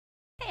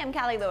I'm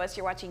Callie Lewis.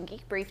 You're watching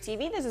Geek Brief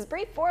TV. This is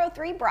Brief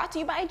 403 brought to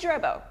you by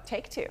Drobo.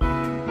 Take two.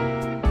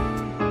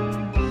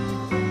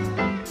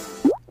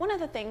 One of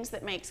the things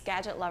that makes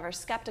gadget lovers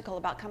skeptical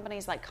about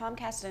companies like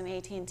Comcast and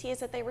AT&T is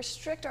that they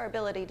restrict our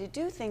ability to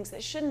do things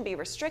that shouldn't be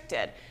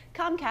restricted.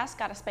 Comcast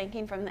got a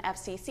spanking from the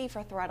FCC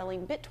for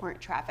throttling BitTorrent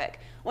traffic.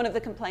 One of the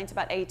complaints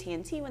about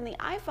AT&T when the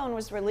iPhone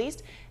was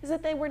released is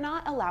that they were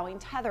not allowing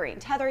tethering.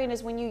 Tethering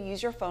is when you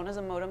use your phone as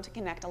a modem to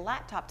connect a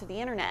laptop to the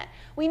internet.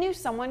 We knew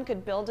someone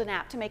could build an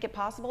app to make it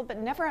possible, but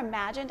never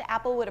imagined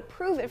Apple would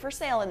approve it for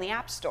sale in the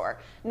App Store.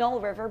 Noel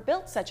River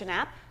built such an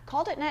app,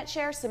 called it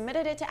NetShare,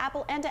 submitted it to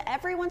Apple, and to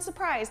everyone's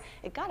surprise,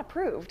 it got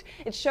approved.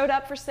 It showed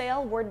up for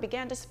sale, word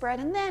began to spread,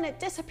 and then it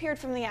disappeared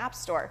from the App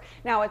Store.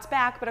 Now it's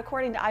back, but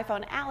according to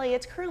iPhone Alley,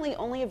 it's currently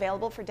only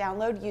available for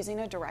download using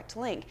a direct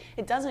link.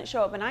 It doesn't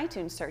show up in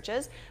iTunes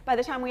searches. By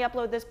the time we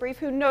upload this brief,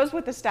 who knows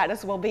what the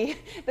status will be?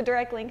 The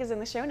direct link is in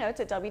the show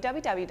notes at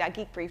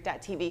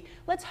www.geekbrief.tv.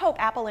 Let's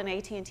hope Apple and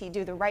AT&T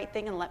do the right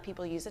thing and let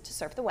people use it to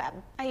surf the web.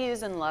 I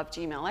use and love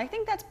Gmail. I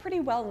think that's pretty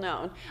well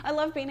known. I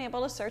love being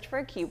able to search for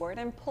a keyword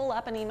and pull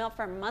up an email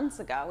from months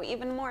ago.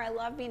 Even more, I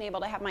love being able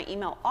to have my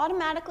email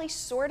automatically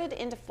sorted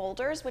into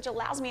folders, which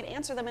allows me to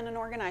answer them in an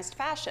organized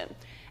fashion.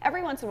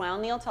 Every once in a while,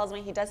 Neal tells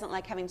me he doesn't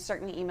like having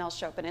certain emails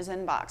show up in his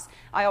inbox.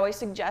 I always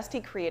suggest he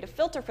create a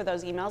filter for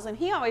those emails, and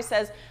he always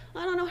says,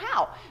 I don't know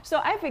how. So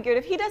I figured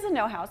if he doesn't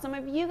know how, some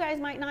of you guys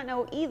might not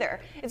know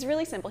either. It's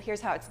really simple. Here's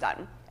how it's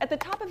done. At the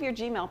top of your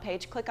Gmail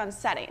page, click on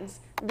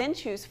Settings, then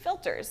choose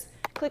Filters.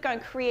 Click on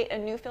Create a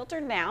New Filter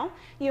now.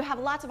 You have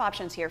lots of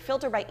options here.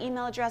 Filter by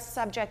email address,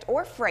 subject,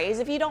 or phrase.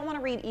 If you don't want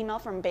to read email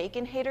from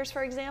bacon haters,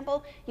 for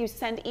example, you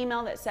send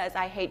email that says,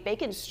 I hate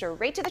bacon,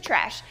 straight to the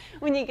trash.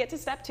 When you get to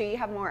step 2, you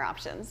have more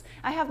options.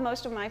 I have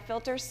most of my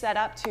filters set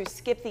up to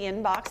skip the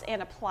inbox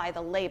and apply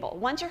the label.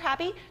 Once you're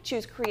happy,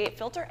 choose Create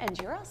Filter and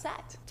you're all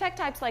set. Tech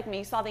types like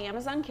me saw the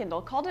Amazon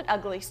Kindle, called it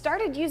ugly,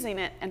 started using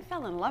it, and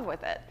fell in love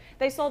with it.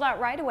 They sold out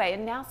right away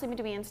and now seem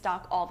to be in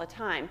stock all the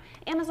time.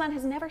 Amazon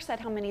has never said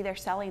how many they're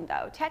selling though.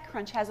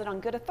 TechCrunch has it on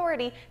good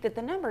authority that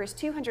the number is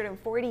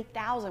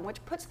 240,000,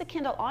 which puts the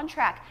Kindle on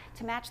track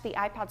to match the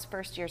iPod's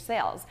first-year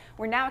sales.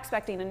 We're now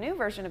expecting a new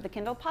version of the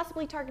Kindle,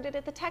 possibly targeted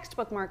at the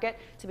textbook market,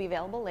 to be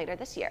available later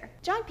this year.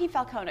 John P.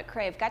 Falcone at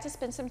Crave got to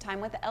spend some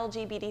time with the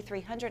LG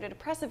BD300 at a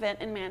press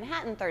event in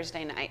Manhattan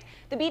Thursday night.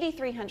 The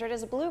BD300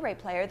 is a Blu-ray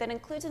player that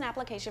includes an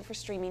application for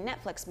streaming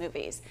Netflix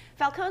movies.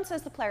 Falcone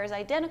says the player is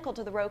identical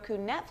to the Roku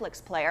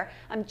Netflix player.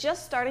 I'm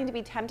just starting to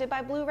be tempted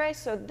by Blu-ray,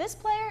 so this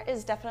player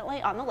is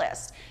definitely on the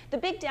list. The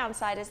big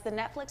downside is the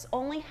Netflix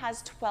only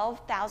has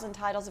 12,000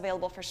 titles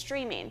available for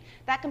streaming.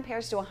 That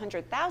compares to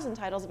 100,000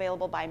 titles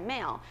available by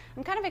mail.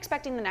 I'm kind of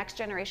expecting the next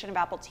generation of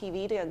Apple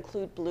TV to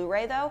include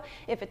Blu-ray though.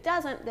 If it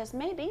doesn't, this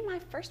may be my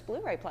first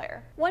Blu-ray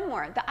player. One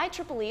more, the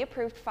IEEE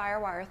approved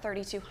Firewire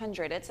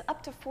 3200. It's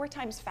up to 4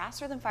 times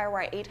faster than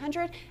Firewire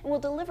 800 and will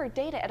deliver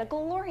data at a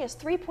glorious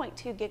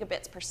 3.2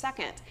 gigabits per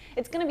second.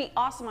 It's going to be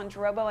awesome on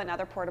Drobo and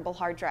other portable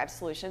hard drive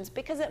solutions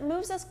because it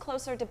moves us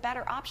closer to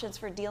better options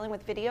for dealing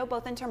with video,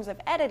 both in terms of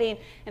editing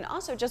and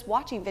also just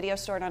watching video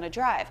stored on a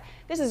drive.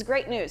 This is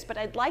great news, but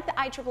I'd like the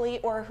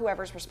IEEE or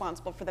whoever's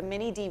responsible for the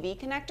mini DV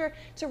connector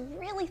to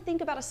really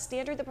think about a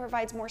standard that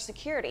provides more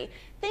security.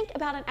 Think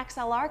about an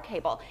XLR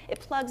cable. It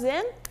plugs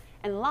in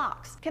and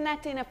locks.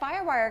 Connecting a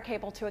Firewire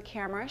cable to a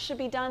camera should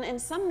be done in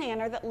some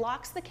manner that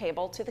locks the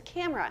cable to the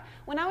camera.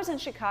 When I was in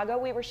Chicago,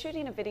 we were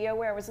shooting a video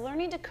where I was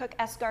learning to cook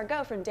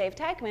escargot from Dave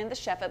Teichman, the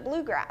chef at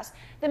Bluegrass.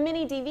 The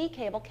mini DV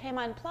cable came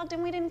unplugged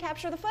and we didn't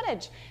capture the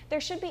footage. There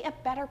should be a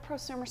better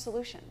prosumer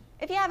solution.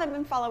 If you haven't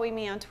been following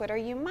me on Twitter,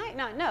 you might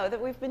not know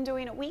that we've been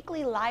doing a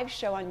weekly live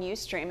show on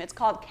Ustream. It's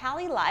called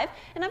Callie Live,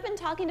 and I've been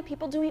talking to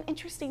people doing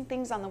interesting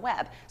things on the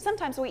web.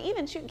 Sometimes we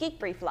even shoot Geek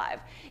Brief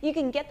Live. You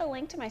can get the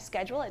link to my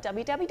schedule at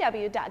www.geekbrief.tv.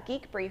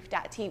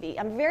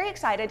 I'm very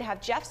excited to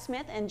have Jeff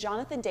Smith and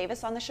Jonathan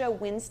Davis on the show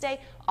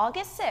Wednesday,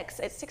 August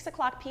 6th at 6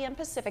 o'clock p.m.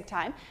 Pacific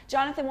time.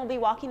 Jonathan will be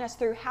walking us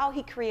through how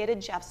he created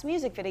Jeff's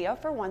music video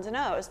for Ones and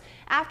O's.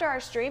 After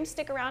our stream,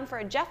 stick around for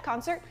a Jeff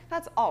concert.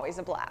 That's always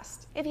a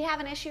blast. If you have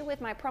an issue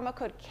with my promo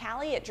code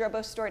Callie at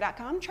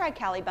drobostore.com, try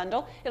Callie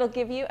Bundle. It'll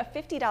give you a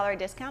 $50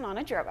 discount on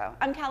a Drobo.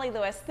 I'm Callie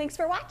Lewis. Thanks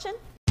for watching.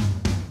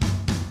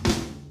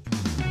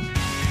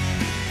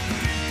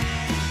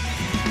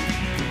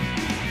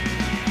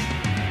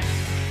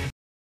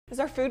 Is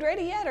our food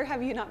ready yet, or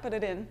have you not put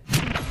it in?